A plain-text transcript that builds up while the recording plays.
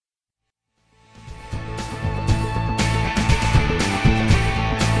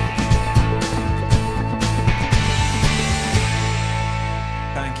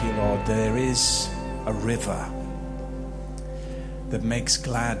river that makes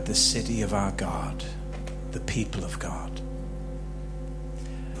glad the city of our God, the people of God.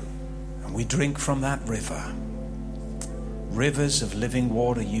 And we drink from that river. Rivers of living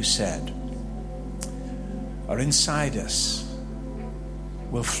water, you said, are inside us,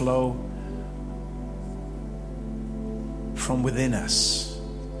 will flow from within us.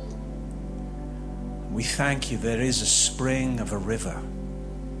 We thank you there is a spring of a river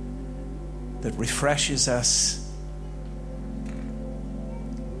that refreshes us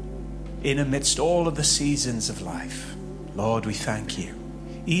in amidst all of the seasons of life. Lord, we thank you.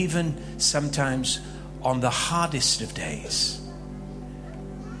 Even sometimes on the hardest of days,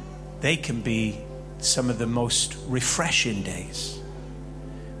 they can be some of the most refreshing days.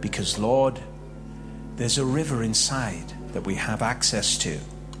 Because, Lord, there's a river inside that we have access to,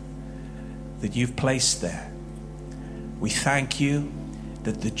 that you've placed there. We thank you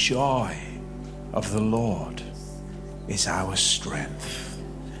that the joy of the Lord is our strength.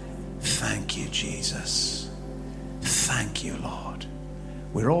 Thank you, Jesus. Thank you, Lord.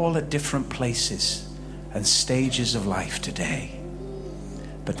 We're all at different places and stages of life today,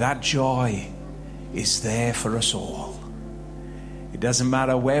 but that joy is there for us all. It doesn't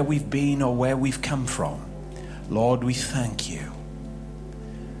matter where we've been or where we've come from. Lord, we thank you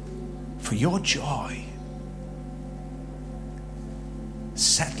for your joy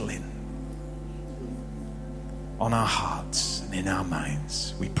settling on our hearts and in our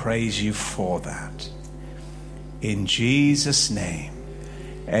minds. We praise you for that. In Jesus' name,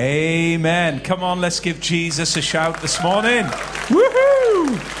 amen. Come on, let's give Jesus a shout this morning.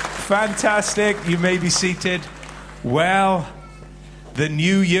 Woohoo! Fantastic. You may be seated. Well, the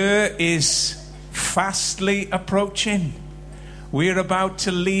new year is fastly approaching. We're about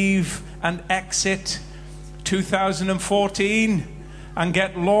to leave and exit 2014 and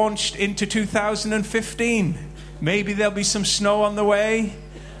get launched into 2015. Maybe there'll be some snow on the way.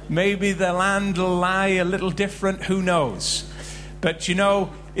 Maybe the land will lie a little different. Who knows? But you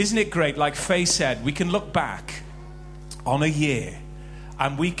know, isn't it great? Like Faye said, we can look back on a year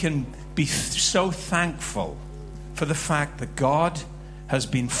and we can be so thankful for the fact that God has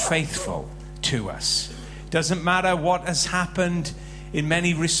been faithful to us. It doesn't matter what has happened in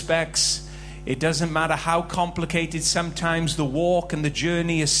many respects. It doesn't matter how complicated sometimes the walk and the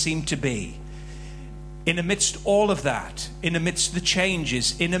journey has seemed to be. In amidst all of that, in amidst the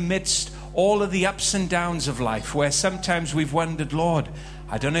changes, in amidst all of the ups and downs of life, where sometimes we've wondered, Lord,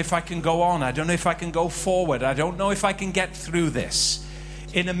 I don't know if I can go on. I don't know if I can go forward. I don't know if I can get through this.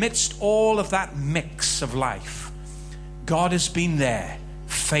 In amidst all of that mix of life, God has been there,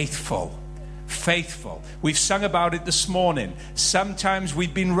 faithful. Faithful. We've sung about it this morning. Sometimes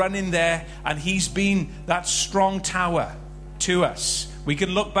we've been running there and he's been that strong tower to us. We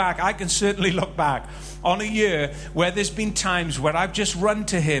can look back. I can certainly look back on a year where there's been times where I've just run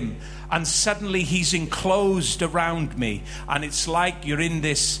to him and suddenly he's enclosed around me, and it's like you're in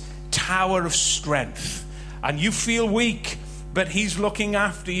this tower of strength and you feel weak, but he's looking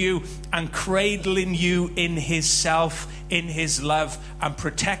after you and cradling you in his self, in his love, and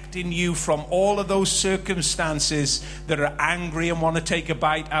protecting you from all of those circumstances that are angry and want to take a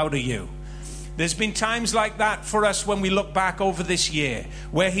bite out of you. There's been times like that for us when we look back over this year,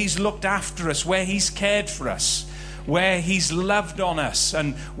 where he's looked after us, where he's cared for us, where he's loved on us,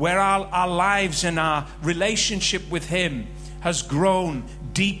 and where our lives and our relationship with him has grown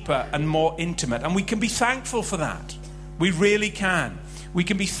deeper and more intimate. And we can be thankful for that. We really can. We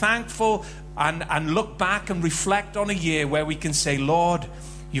can be thankful and look back and reflect on a year where we can say, Lord,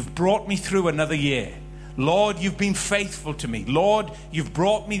 you've brought me through another year. Lord, you've been faithful to me. Lord, you've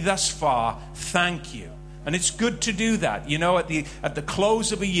brought me thus far. Thank you. And it's good to do that. You know, at the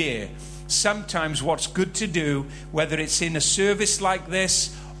close of a year, sometimes what's good to do, whether it's in a service like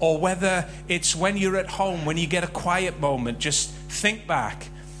this or whether it's when you're at home, when you get a quiet moment, just think back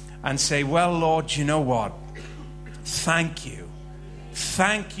and say, well, Lord, you know what? Thank you.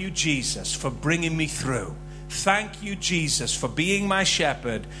 Thank you, Jesus, for bringing me through. Thank you, Jesus, for being my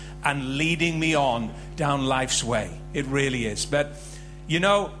shepherd and leading me on down life's way. It really is. But, you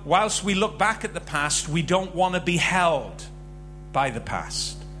know, whilst we look back at the past, we don't want to be held by the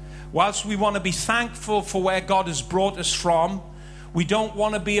past. Whilst we want to be thankful for where God has brought us from, we don't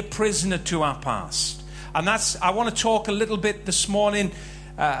want to be a prisoner to our past. And I want to talk a little bit this morning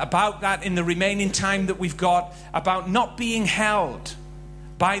about that in the remaining time that we've got, about not being held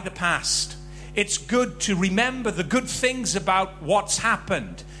by the past. It's good to remember the good things about what's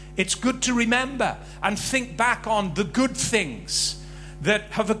happened. It's good to remember and think back on the good things that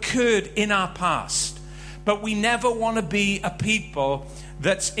have occurred in our past. But we never want to be a people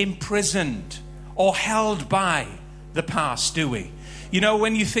that's imprisoned or held by the past, do we? You know,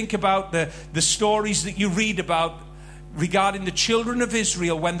 when you think about the stories that you read about regarding the children of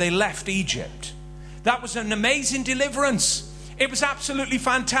Israel when they left Egypt, that was an amazing deliverance. It was absolutely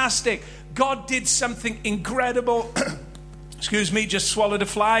fantastic. God did something incredible. Excuse me, just swallowed a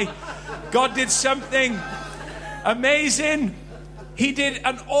fly. God did something amazing. He did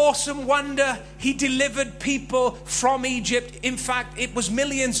an awesome wonder. He delivered people from Egypt. In fact, it was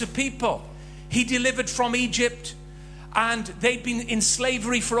millions of people he delivered from Egypt. And they'd been in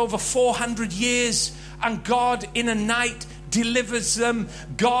slavery for over 400 years. And God, in a night, delivers them.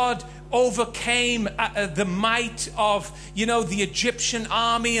 God overcame the might of, the Egyptian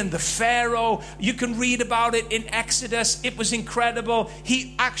army and the Pharaoh. You can read about it in Exodus. It was incredible.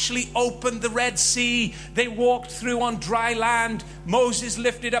 He actually opened the Red Sea. They walked through on dry land. Moses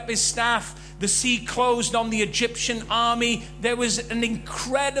lifted up his staff. The sea closed on the Egyptian army. There was an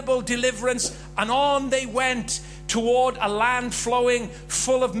incredible deliverance. And on they went toward a land flowing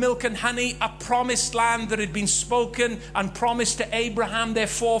full of milk and honey, a promised land that had been spoken and promised to Abraham, their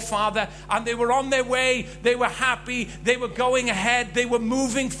forefather. And they were on their way. They were happy. They were going ahead. They were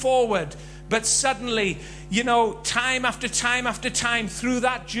moving forward. But suddenly, time after time after time through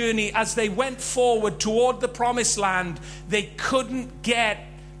that journey, as they went forward toward the promised land, they couldn't get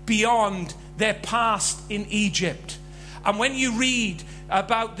beyond their past in Egypt. And when you read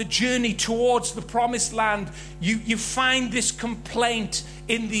about the journey towards the promised land, you find this complaint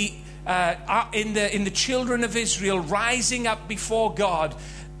in the children of Israel rising up before God,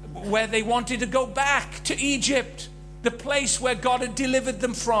 where they wanted to go back to Egypt, the place where God had delivered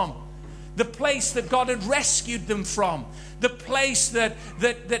them from, the place that God had rescued them from, the place that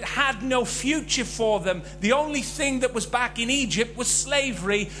had no future for them. The only thing that was back in Egypt was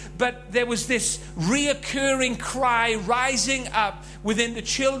slavery, but there was this reoccurring cry rising up within the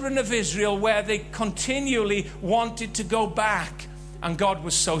children of Israel where they continually wanted to go back. And God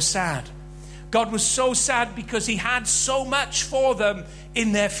was so sad. God was so sad because he had so much for them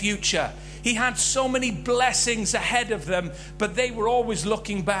in their future. He had so many blessings ahead of them, but they were always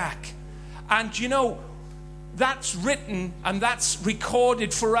looking back. And that's written and that's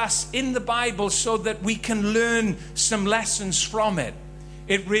recorded for us in the Bible so that we can learn some lessons from it.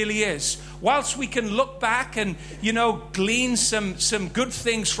 It really is. Whilst we can look back and, glean some good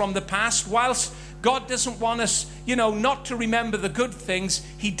things from the past, whilst God doesn't want us, not to remember the good things,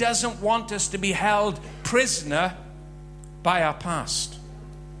 he doesn't want us to be held prisoner by our past.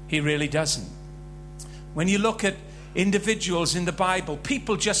 He really doesn't. When you look at individuals in the Bible,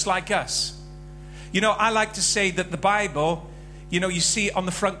 people just like us, I like to say that the Bible, you see on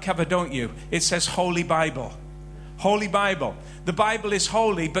the front cover, don't you? It says Holy Bible. Holy Bible. The Bible is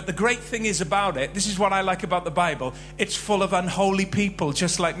holy, but the great thing is about it, this is what I like about the Bible, it's full of unholy people,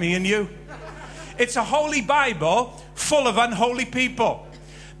 just like me and you. It's a holy Bible full of unholy people.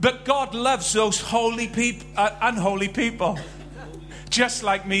 But God loves those holy people, unholy people, just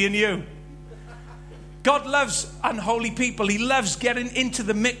like me and you. God loves unholy people. He loves getting into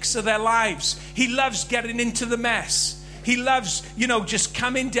the mix of their lives. He loves getting into the mess. He loves, just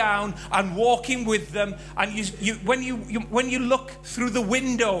coming down and walking with them. And when you look through the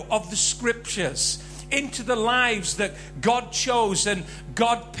window of the scriptures into the lives that God chose and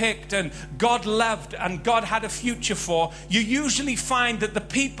God picked and God loved and God had a future for, you usually find that the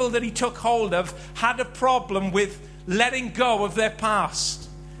people that he took hold of had a problem with letting go of their past.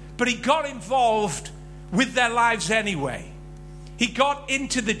 But he got involved with their lives anyway. He got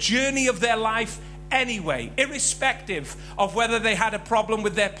into the journey of their life anyway, irrespective of whether they had a problem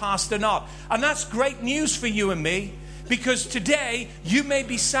with their past or not. And that's great news for you and me, because today you may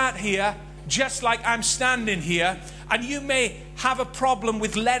be sat here just like I'm standing here, and you may have a problem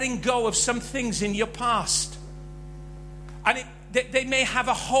with letting go of some things in your past. And they may have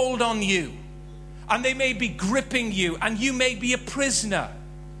a hold on you, and they may be gripping you, and you may be a prisoner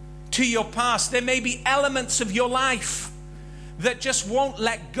to your past. There may be elements of your life that just won't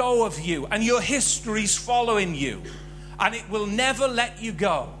let go of you, and your history's following you, and it will never let you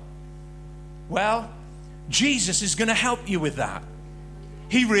go. Well, Jesus is going to help you with that.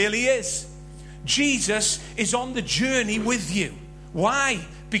 He really is. Jesus is on the journey with you. Why?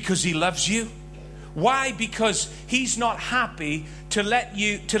 Because he loves you. Why? Because he's not happy to let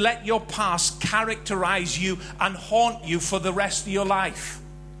your past characterize you and haunt you for the rest of your life.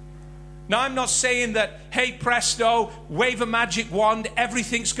 Now, I'm not saying that, hey, presto, wave a magic wand,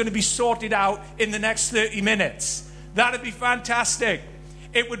 everything's going to be sorted out in the next 30 minutes. That'd be fantastic.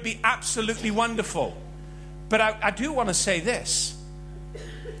 It would be absolutely wonderful. But I do want to say this.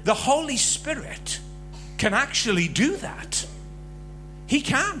 The Holy Spirit can actually do that. He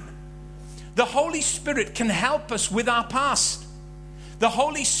can. The Holy Spirit can help us with our past. The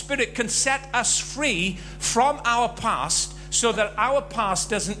Holy Spirit can set us free from our past so that our past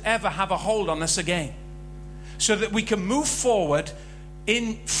doesn't ever have a hold on us again. So that we can move forward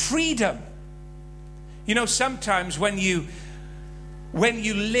in freedom. You know, sometimes when you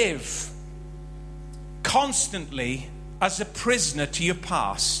live constantly as a prisoner to your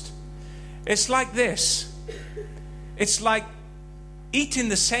past, it's like this. It's like eating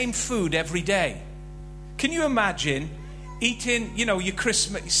the same food every day. Can you imagine eating, your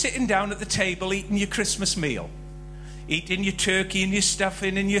Christmas, sitting down at the table, eating your Christmas meal, eating your turkey and your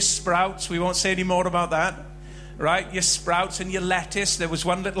stuffing and your sprouts? We won't say any more about that, right? Your sprouts and your lettuce. There was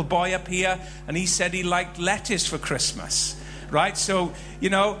one little boy up here, and he said he liked lettuce for Christmas, right? So,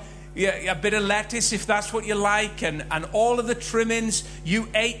 a bit of lettuce if that's what you like, and all of the trimmings. You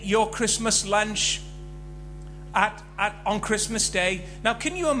ate your Christmas lunch on Christmas Day. Now,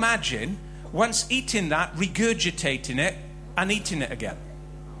 can you imagine once eating that, regurgitating it and eating it again?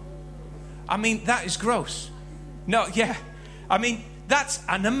 I mean, that is gross. No, yeah. I mean, that's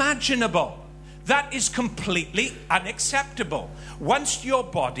unimaginable. That is completely unacceptable. Once your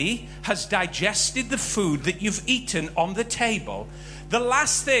body has digested the food that you've eaten on the table, the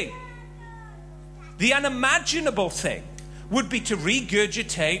last thing, the unimaginable thing, would be to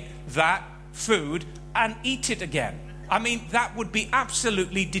regurgitate that food and eat it again. I mean, that would be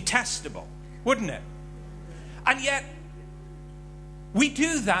absolutely detestable, wouldn't it? And yet, we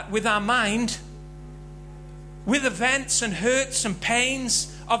do that with our mind, with events and hurts and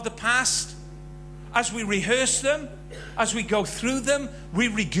pains of the past. As we rehearse them, as we go through them, we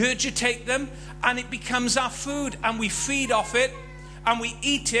regurgitate them, and it becomes our food, and we feed off it, and we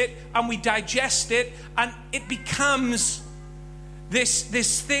eat it, and we digest it, and it becomes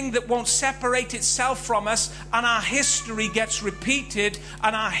this thing that won't separate itself from us, and our history gets repeated,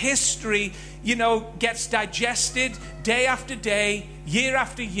 and our history, gets digested day after day, year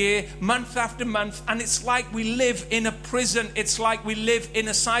after year, month after month, and it's like we live in a prison. It's like we live in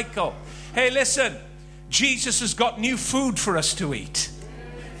a cycle. Hey, listen, Jesus has got new food for us to eat.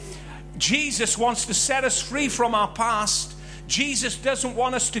 Jesus wants to set us free from our past. Jesus doesn't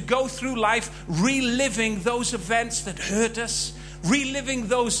want us to go through life reliving those events that hurt us, reliving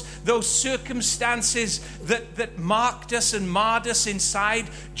those circumstances that marked us and marred us inside.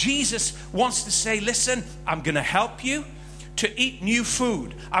 Jesus wants to say, listen, I'm going to help you to eat new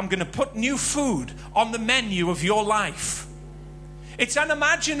food. I'm going to put new food on the menu of your life. It's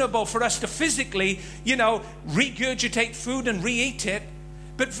unimaginable for us to physically, regurgitate food and re-eat it.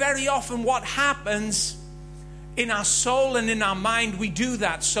 But very often what happens in our soul and in our mind, we do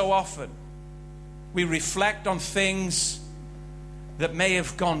that so often. We reflect on things that may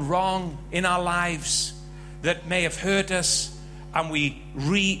have gone wrong in our lives, that may have hurt us, and we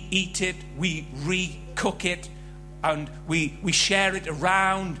re-eat it, we re-cook it, and we share it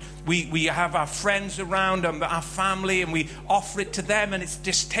around. We have our friends around and our family, and we offer it to them, and it's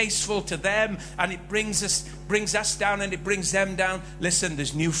distasteful to them, and it brings us down, and it brings them down. Listen,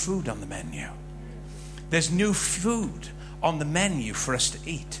 there's new food on the menu. There's new food on the menu for us to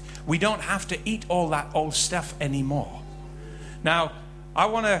eat. We don't have to eat all that old stuff anymore. Now, I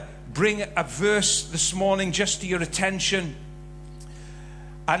want to bring a verse this morning just to your attention.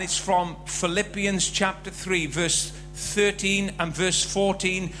 And it's from Philippians chapter 3, verse 13 and verse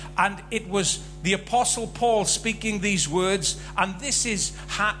 14. And it was the Apostle Paul speaking these words. And this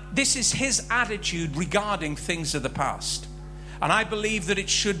is his attitude regarding things of the past. And I believe that it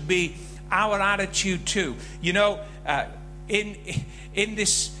should be our attitude too. In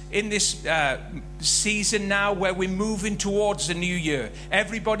this season now where we're moving towards the new year,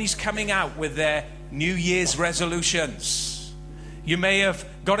 everybody's coming out with their New Year's resolutions. You may have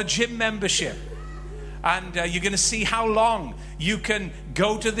got a gym membership, and you're going to see how long you can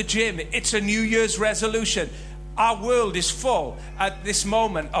go to the gym. It's a New Year's resolution. Our world is full at this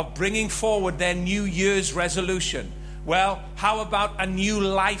moment of bringing forward their New Year's resolution. Well, how about a new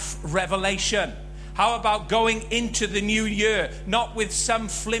life revelation? How about going into the new year, not with some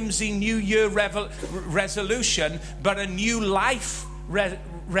flimsy New Year resolution, but a new life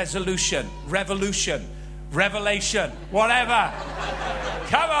resolution, revolution, revelation, whatever.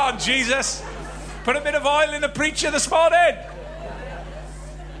 Come on, Jesus. Put a bit of oil in the preacher this morning.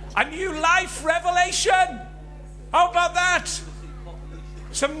 A new life revelation. How about that?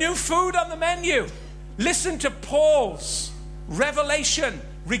 Some new food on the menu. Listen to Paul's revelation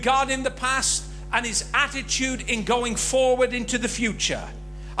regarding the past and his attitude in going forward into the future.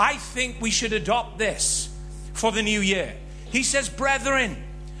 I think we should adopt this for the new year. He says, brethren,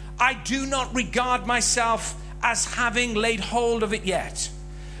 I do not regard myself as having laid hold of it yet.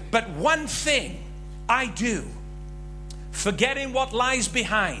 But one thing I do, forgetting what lies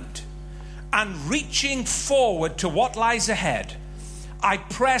behind and reaching forward to what lies ahead, I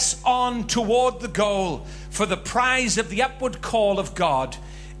press on toward the goal for the prize of the upward call of God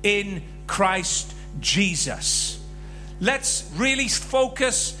in Christ Jesus. Let's really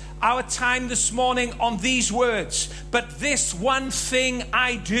focus our time this morning on these words. But this one thing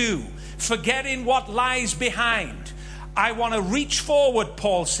I do, forgetting what lies behind. I want to reach forward,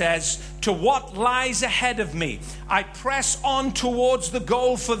 Paul says, to what lies ahead of me. I press on towards the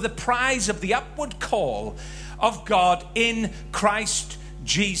goal for the prize of the upward call of God in Christ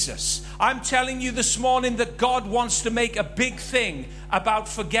Jesus. I'm telling you this morning that God wants to make a big thing about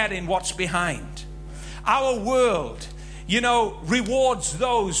forgetting what's behind. Our world, rewards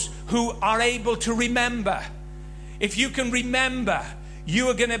those who are able to remember. If you can remember,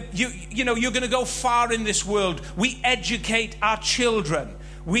 you're going to go far in this world. We educate our children.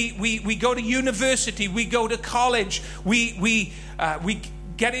 We go to university. We go to college. We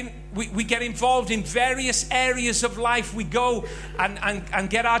get involved in various areas of life. We go and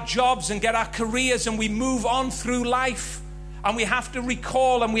get our jobs and get our careers, and we move on through life. And we have to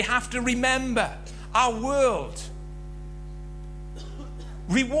recall and we have to remember. Our world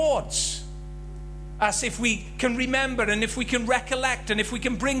rewards us if we can remember and if we can recollect and if we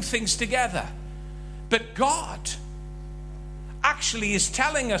can bring things together. But God actually is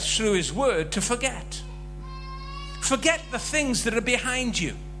telling us through His Word to forget. Forget the things that are behind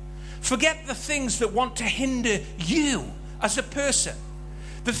you. Forget the things that want to hinder you as a person.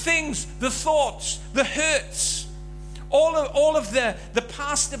 The things, the thoughts, the hurts, all of the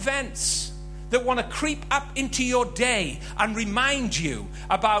past events that want to creep up into your day and remind you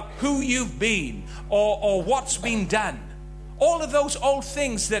about who you've been or what's been done. All of those old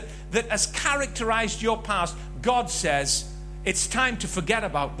things that has characterized your past, God says it's time to forget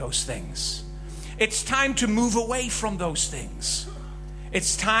about those things. It's time to move away from those things.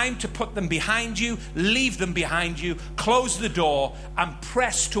 It's time to put them behind you, leave them behind you, close the door, and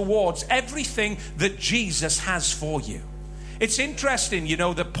press towards everything that Jesus has for you. It's interesting,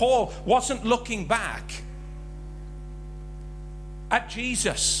 that Paul wasn't looking back at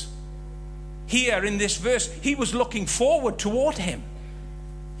Jesus. Here in this verse, he was looking forward toward him,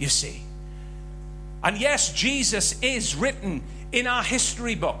 you see. And yes, Jesus is written in our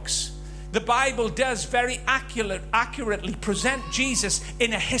history books. The Bible does very accurately present Jesus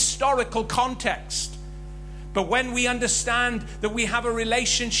in a historical context. But when we understand that we have a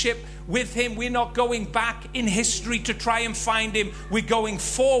relationship with Him, we're not going back in history to try and find Him. We're going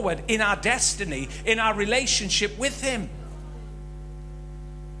forward in our destiny, in our relationship with Him.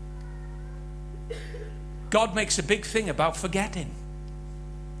 God makes a big thing about forgetting.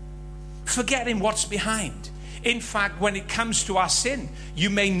 Forgetting what's behind. In fact, when it comes to our sin,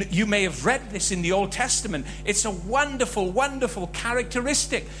 you may have read this in the Old Testament. It's a wonderful, wonderful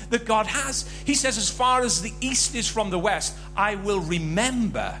characteristic that God has. He says, as far as the east is from the west, I will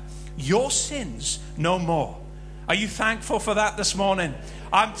remember your sins no more. Are you thankful for that this morning?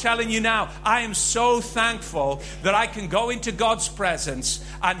 I'm telling you now, I am so thankful that I can go into God's presence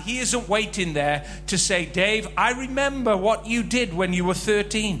and He isn't waiting there to say, Dave, I remember what you did when you were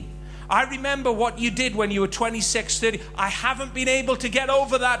 13. I remember what you did when you were 26, 30. I haven't been able to get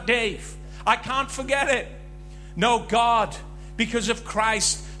over that, Dave. I can't forget it. No, God, because of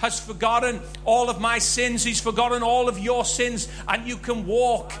Christ, has forgotten all of my sins. He's forgotten all of your sins. And you can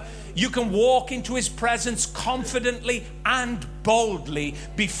walk. You can walk into His presence confidently and boldly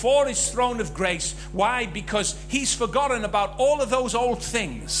before His throne of grace. Why? Because He's forgotten about all of those old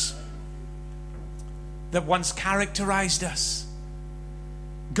things that once characterized us.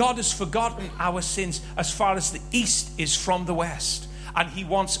 God has forgotten our sins as far as the east is from the west. And He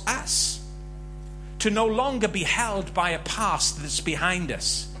wants us to no longer be held by a past that's behind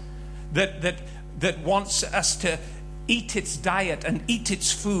us, that wants us to eat its diet and eat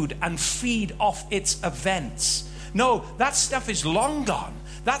its food and feed off its events. No, that stuff is long gone.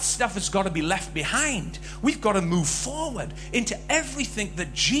 That stuff has got to be left behind. We've got to move forward into everything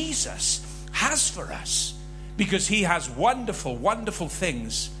that Jesus has for us. Because He has wonderful, wonderful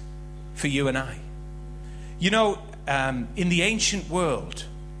things for you and I. In the ancient world,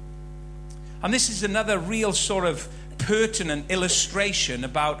 and this is another real sort of pertinent illustration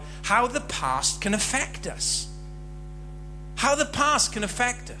about how the past can affect us. How the past can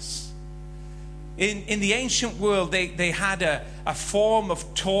affect us. In the ancient world, they had a form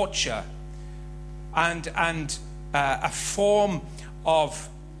of torture and a form of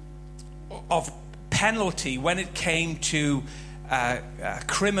penalty when it came to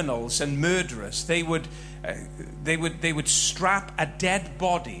criminals and murderers, they would strap a dead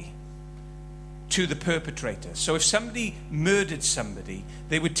body to the perpetrator. So if somebody murdered somebody,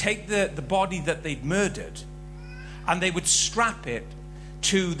 they would take the body that they'd murdered and they would strap it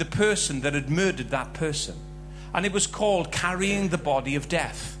to the person that had murdered that person. And it was called carrying the body of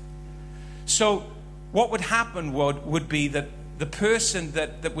death. So what would happen would be that the person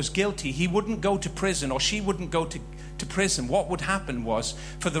that was guilty, he wouldn't go to prison, or she wouldn't go to prison. What would happen was,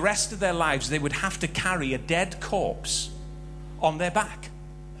 for the rest of their lives, they would have to carry a dead corpse on their back.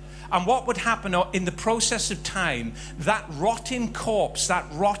 And what would happen in the process of time, that rotting corpse, that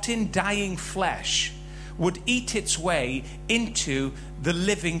rotting, dying flesh would eat its way into the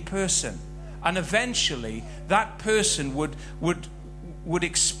living person. And eventually, that person would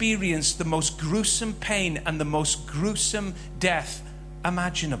experience the most gruesome pain and the most gruesome death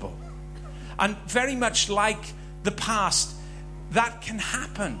imaginable. And very much like the past, that can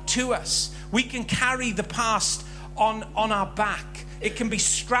happen to us. We can carry the past on our back. It can be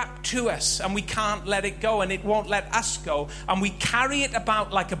strapped to us and we can't let it go, and it won't let us go. And we carry it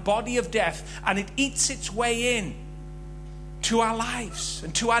about like a body of death, and it eats its way in to our lives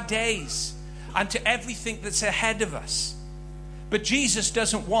and to our days and to everything that's ahead of us. But Jesus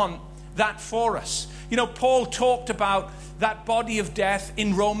doesn't want that for us. You know, Paul talked about that body of death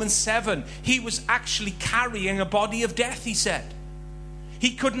in Romans 7. He was actually carrying a body of death, he said.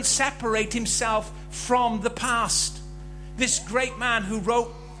 He couldn't separate himself from the past. This great man who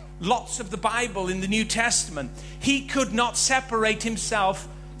wrote lots of the Bible in the New Testament, he could not separate himself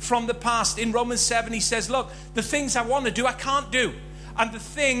from the past. In Romans 7, he says, look, the things I want to do, I can't do. And the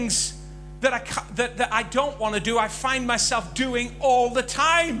things that I don't want to do, I find myself doing all the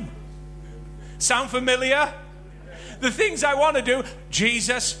time. Sound familiar? The things I want to do,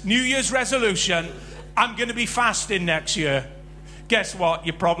 Jesus, New Year's resolution, I'm going to be fasting next year. Guess what?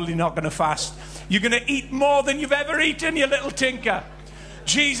 You're probably not going to fast. You're going to eat more than you've ever eaten, you little tinker.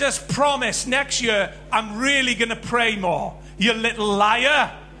 Jesus promised next year, I'm really going to pray more. You little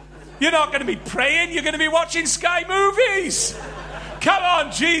liar. You're not going to be praying. You're going to be watching Sky movies. Come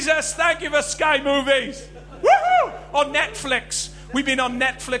on, Jesus. Thank you for Sky movies. Woohoo! On Netflix. We've been on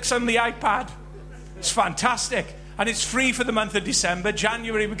Netflix on the iPad. It's fantastic. And it's free for the month of December.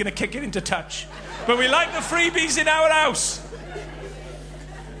 January, we're going to kick it into touch. But we like the freebies in our house.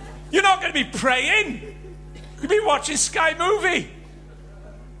 You're not going to be praying. You'll be watching Sky movie.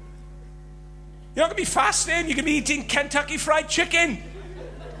 You're not going to be fasting. You're going to be eating Kentucky Fried Chicken.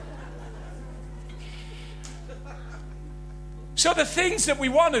 So the things that we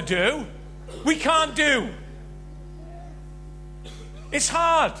want to do, we can't do. It's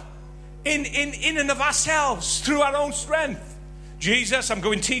hard in and of ourselves, through our own strength. Jesus, I'm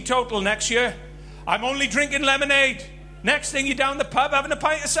going teetotal next year. I'm only drinking lemonade. Next thing, you're down the pub having a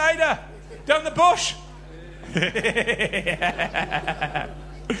pint of cider. Down the bush.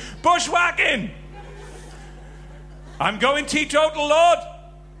 Bushwhacking. I'm going teetotal, Lord.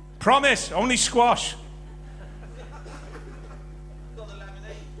 Promise, only squash.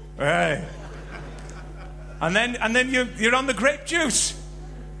 Right. And then you're on the grape juice.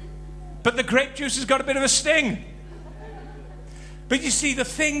 But the grape juice has got a bit of a sting. But you see, the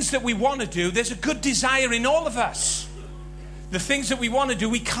things that we want to do, there's a good desire in all of us. The things that we want to do,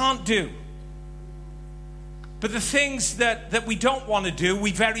 we can't do. But the things that we don't want to do,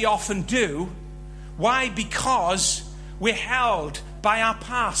 we very often do. Why? Because we're held by our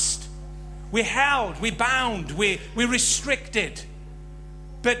past. We're held, we're bound, we're restricted.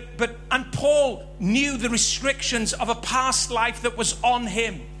 And Paul knew the restrictions of a past life that was on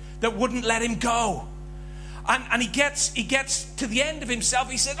him, that wouldn't let him go. And he gets to the end of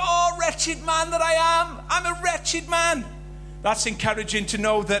himself. He said, oh, wretched man that I am. I'm a wretched man. That's encouraging to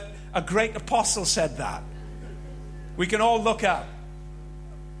know that a great apostle said that. We can all look up.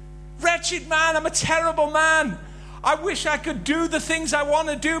 Wretched man, I'm a terrible man. I wish I could do the things I want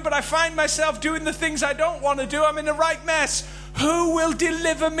to do, but I find myself doing the things I don't want to do. I'm in the right mess. Who will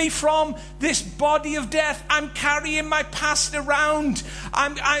deliver me from this body of death? I'm carrying my past around.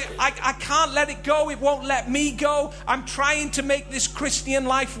 I can't let it go. It won't let me go. I'm trying to make this Christian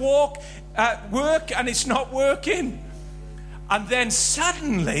life work, and it's not working. And then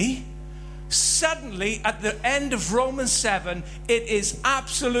suddenly, at the end of Romans 7, it is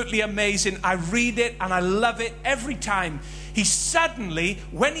absolutely amazing. I read it and I love it every time. He suddenly,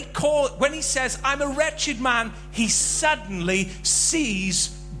 when he says, I'm a wretched man, he suddenly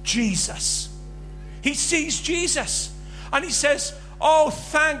sees Jesus. He sees Jesus. And he says, oh,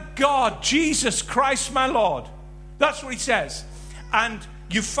 thank God, Jesus Christ, my Lord. That's what he says. And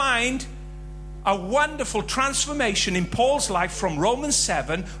you find a wonderful transformation in Paul's life from Romans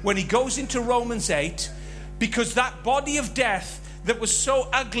 7 when he goes into Romans 8, because that body of death that was so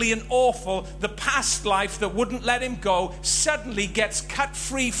ugly and awful, the past life that wouldn't let him go, suddenly gets cut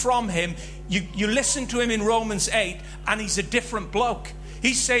free from him. You listen to him in Romans 8 and he's a different bloke.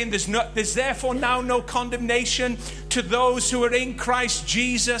 He's saying there's therefore now no condemnation to those who are in Christ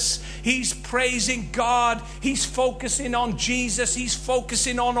Jesus. He's praising God. He's focusing on Jesus. He's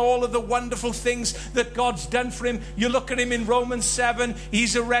focusing on all of the wonderful things that God's done for him. You look at him in Romans 7.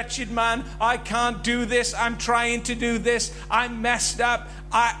 He's a wretched man. I can't do this. I'm trying to do this. I'm messed up.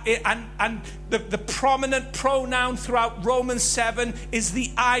 And the prominent pronoun throughout Romans 7 is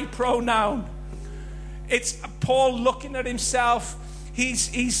the I pronoun. It's Paul looking at himself.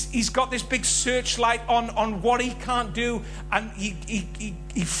 He's got this big searchlight on what he can't do, and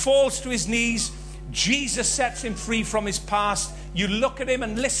he falls to his knees. Jesus sets him free from his past. You look at him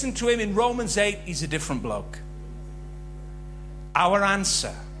and listen to him in Romans 8, he's a different bloke. Our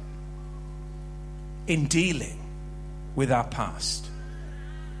answer in dealing with our past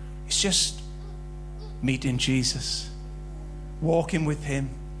is just meeting Jesus, walking with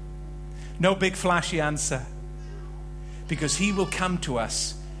him. No big flashy answer. Because he will come to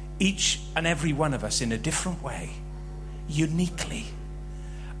us, each and every one of us, in a different way, uniquely.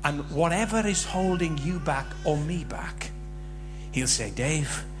 And whatever is holding you back or me back, he'll say,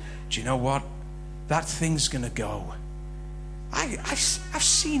 Dave, do you know what? That thing's going to go. I've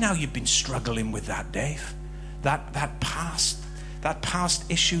seen how you've been struggling with that, Dave. That past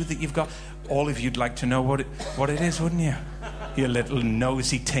issue that you've got. All of you'd like to know what it is, wouldn't you? You little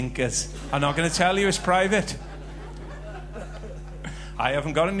nosy tinkers. I'm not going to tell you, it's private. I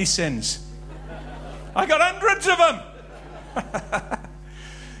haven't got any sins. I got hundreds of them.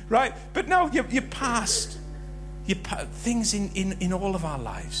 Right? But no, your past, things in all of our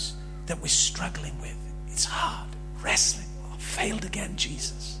lives that we're struggling with. It's hard. Wrestling. Oh, failed again,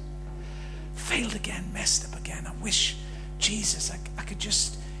 Jesus. Failed again, messed up again. I wish, Jesus, I could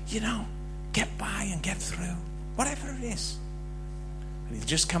just, get by and get through. Whatever it is. And he'll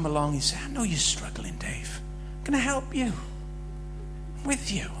just come along and say, I know you're struggling, Dave. I'm going to help you.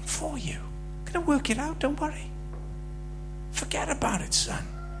 With you and for you. I'm going to work it out, don't worry. Forget about it, son.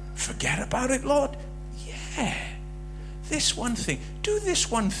 Forget about it, Lord. Yeah. This one thing. Do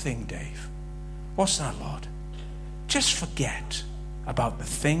this one thing, Dave. What's that, Lord? Just forget about the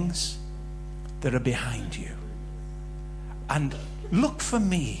things that are behind you. And look for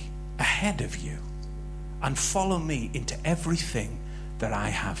me ahead of you. And follow me into everything that I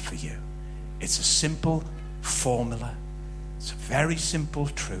have for you. It's a simple formula. It's a very simple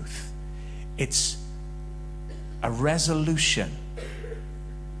truth. It's a resolution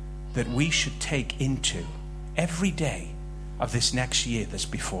that we should take into every day of this next year that's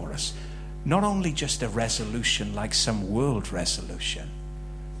before us. Not only just a resolution like some world resolution,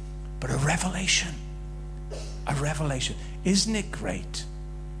 but a revelation. A revelation. Isn't it great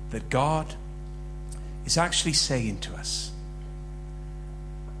that God is actually saying to us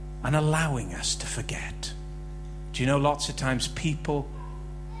and allowing us to forget? Do you know lots of times people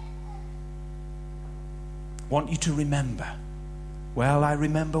want you to remember? Well, I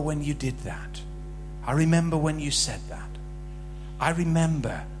remember when you did that. I remember when you said that. I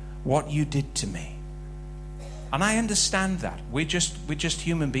remember what you did to me. And I understand that. We're just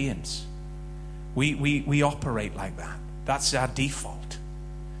human beings. We operate like that. That's our default.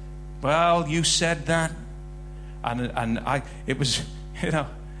 Well, you said that. It was,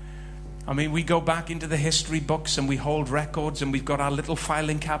 we go back into the history books and we hold records and we've got our little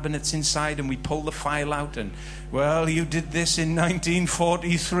filing cabinets inside and we pull the file out and, well, you did this in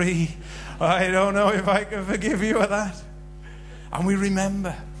 1943. I don't know if I can forgive you for that. And we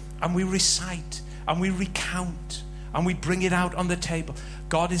remember and we recite and we recount and we bring it out on the table.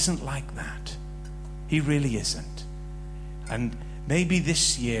 God isn't like that. He really isn't. And maybe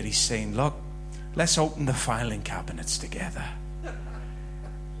this year he's saying, look, let's open the filing cabinets together.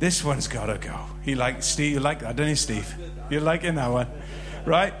 This one's got to go. Steve, you like that, don't you, Steve? You're liking that one,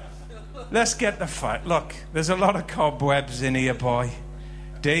 right? Let's get the file. Look, there's a lot of cobwebs in here, boy.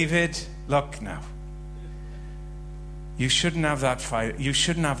 David, look now. You shouldn't have that file. You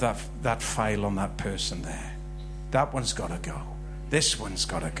shouldn't have that file on that person there. That one's got to go. This one's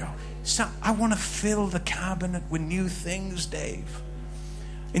got to go. So I want to fill the cabinet with new things, Dave.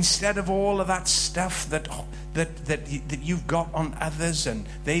 Instead of all of that stuff that you've got on others and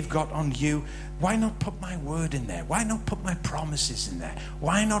they've got on you, why not put my word in there? Why not put my promises in there?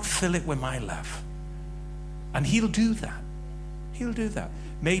 Why not fill it with my love? And he'll do that. He'll do that.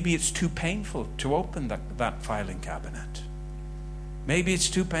 Maybe it's too painful to open that filing cabinet. Maybe it's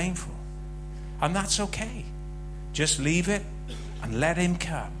too painful. And that's okay. Just leave it and let him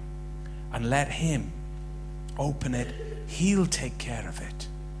come and let him open it. He'll take care of it.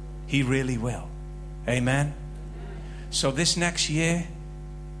 He really will. Amen. So this next year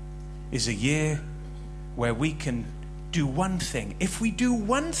is a year where we can do one thing. If we do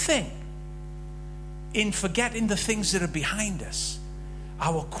one thing in forgetting the things that are behind us,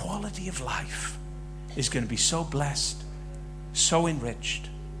 our quality of life is going to be so blessed, so enriched,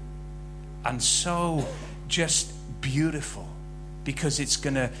 and so just beautiful, because it's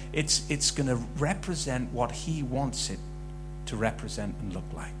going to represent what he wants it to represent and look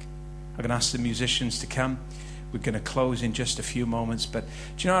like. I'm going to ask the musicians to come. We're going to close in just a few moments. But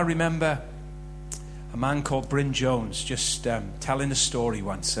do you know, I remember a man called Bryn Jones just telling a story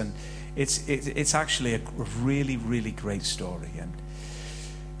once, and it's actually a really, really great story. And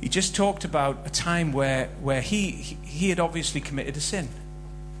he just talked about a time where he had obviously committed a sin.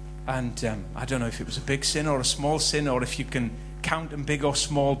 And I don't know if it was a big sin or a small sin, or if you can count them big or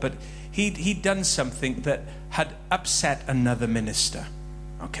small, but he'd done something that had upset another minister.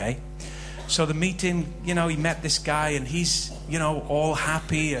 Okay? So the meeting, he met this guy, and he's, all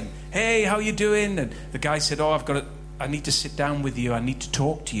happy, and, hey, how you doing? And the guy said, I need to sit down with you. I need to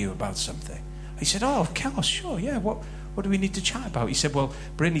talk to you about something. He said, oh, of course, sure, yeah. What do we need to chat about? He said, well,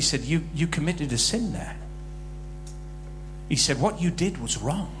 Bryn, he said, you committed a sin there. He said, what you did was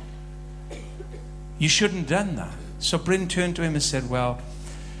wrong. You shouldn't have done that. So Bryn turned to him and said, well,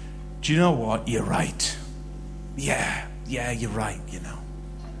 do you know what? You're right. Yeah, you're right,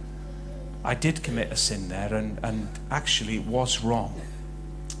 I did commit a sin there, and actually it was wrong.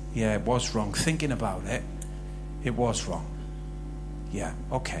 Yeah, it was wrong. Thinking about it, it was wrong. Yeah,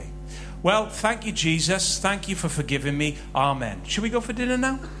 okay. Well, thank you, Jesus. Thank you for forgiving me. Amen. Should we go for dinner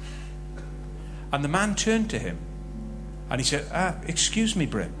now? And the man turned to him, and he said, excuse me,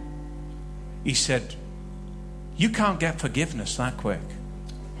 Bryn. He said, you can't get forgiveness that quick.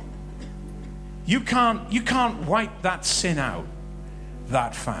 You can't wipe that sin out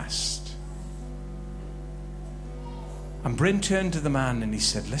that fast. And Bryn turned to the man and he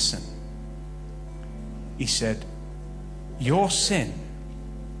said, listen. He said, your sin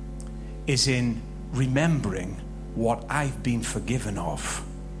is in remembering what I've been forgiven of.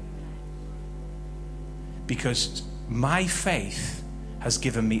 Because my faith has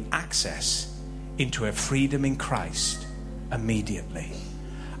given me access into a freedom in Christ immediately.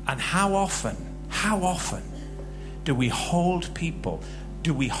 And how often do we hold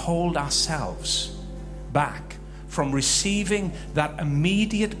ourselves back from receiving that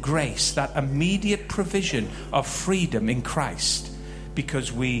immediate grace, that immediate provision of freedom in Christ,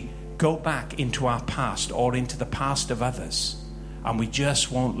 because we go back into our past or into the past of others, and we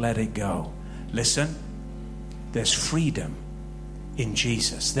just won't let it go. Listen, there's freedom in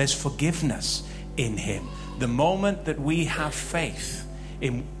Jesus. There's forgiveness in him. The moment that we have faith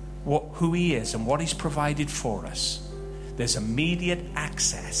in who he is and what he's provided for us, there's immediate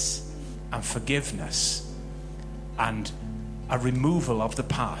access and forgiveness and a removal of the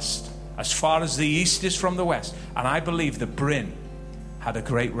past as far as the east is from the west. And I believe that Bryn had a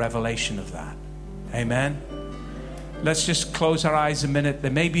great revelation of that. Amen. Let's just close our eyes a minute.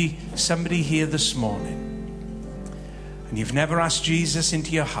 There may be somebody here this morning and you've never asked Jesus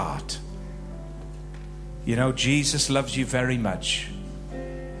into your heart. Jesus loves you very much.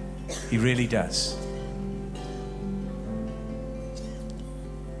 He really does.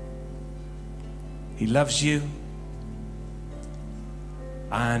 He loves you,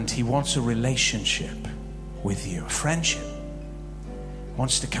 and he wants a relationship with you, a friendship. He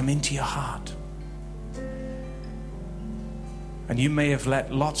wants to come into your heart. And you may have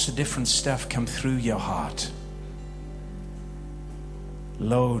let lots of different stuff come through your heart.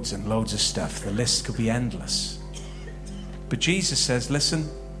 Loads and loads of stuff. The list could be endless. But Jesus says, listen,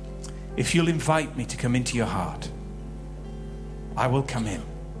 if you'll invite me to come into your heart, I will come in.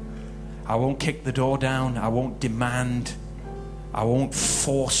 I won't kick the door down. I won't demand. I won't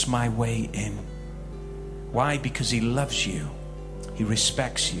force my way in. Why? Because he loves you. He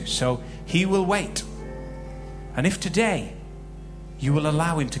respects you. So he will wait. And if today you will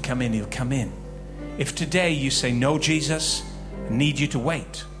allow him to come in, he'll come in. If today you say, no, Jesus, I need you to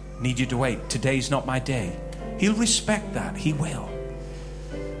wait. Today's not my day. He'll respect that. He will.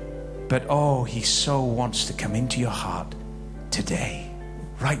 But he so wants to come into your heart today.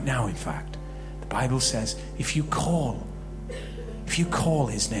 Right now, in fact. The Bible says, if you call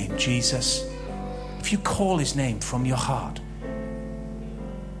his name, Jesus, if you call his name from your heart,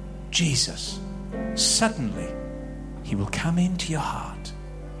 Jesus, suddenly he will come into your heart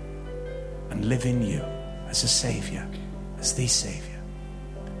and live in you as a Savior, as the Savior.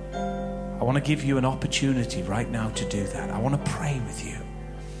 I want to give you an opportunity right now to do that. I want to pray with you.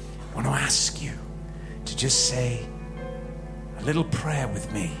 I want to ask you to just say a little prayer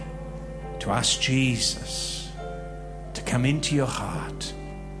with me, to ask Jesus to come into your heart,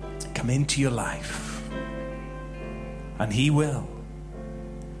 come into your life. And he will.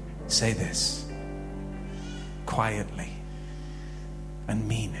 Say this quietly and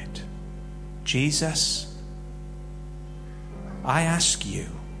mean it. Jesus, I ask you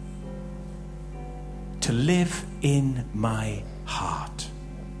to live in my heart.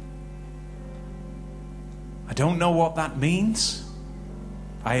 I don't know what that means.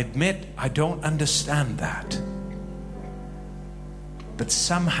 I admit I don't understand that. But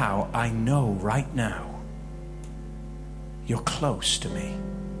somehow I know right now you're close to me.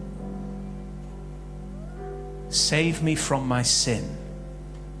 Save me from my sin.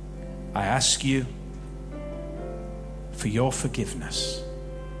 I ask you for your forgiveness.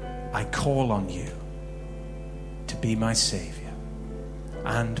 I call on you to be my Savior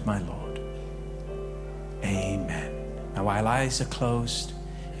and my Lord. Amen. Now, while eyes are closed,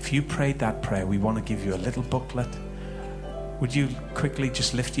 if you prayed that prayer, we want to give you a little booklet. Would you quickly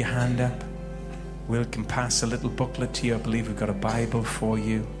just lift your hand up? We can pass a little booklet to you. I believe we've got a Bible for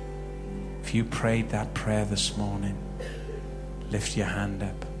you. If you prayed that prayer this morning, lift your hand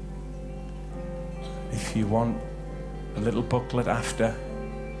up. If you want a little booklet after,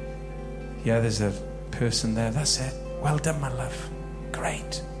 yeah, there's a person there. That's it. Well done, my love.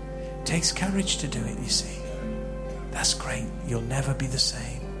 Great. Takes courage to do it, you see. That's great. You'll never be the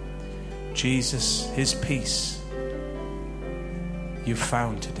same. Jesus, his peace you've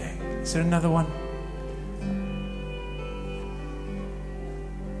found today. Is there another one?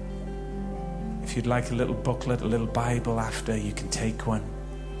 If you'd like a little booklet, a little Bible after, you can take one.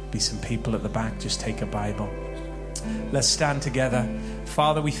 Be some people at the back, just take a Bible. Let's stand together.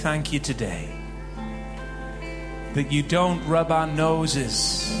 Father, we thank you today that you don't rub our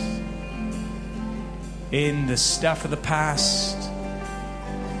noses in the stuff of the past.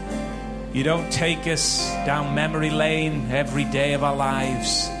 You don't take us down memory lane every day of our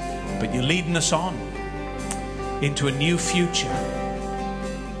lives, but you're leading us on into a new future.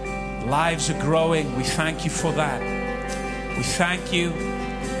 Lives are growing. We thank you for that. We thank you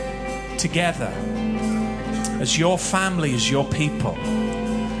together as your family, as your people.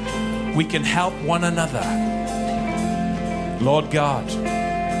 We can help one another. Lord God,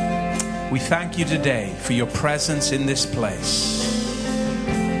 we thank you today for your presence in this place.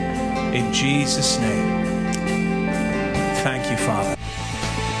 In Jesus' name. Thank you, Father.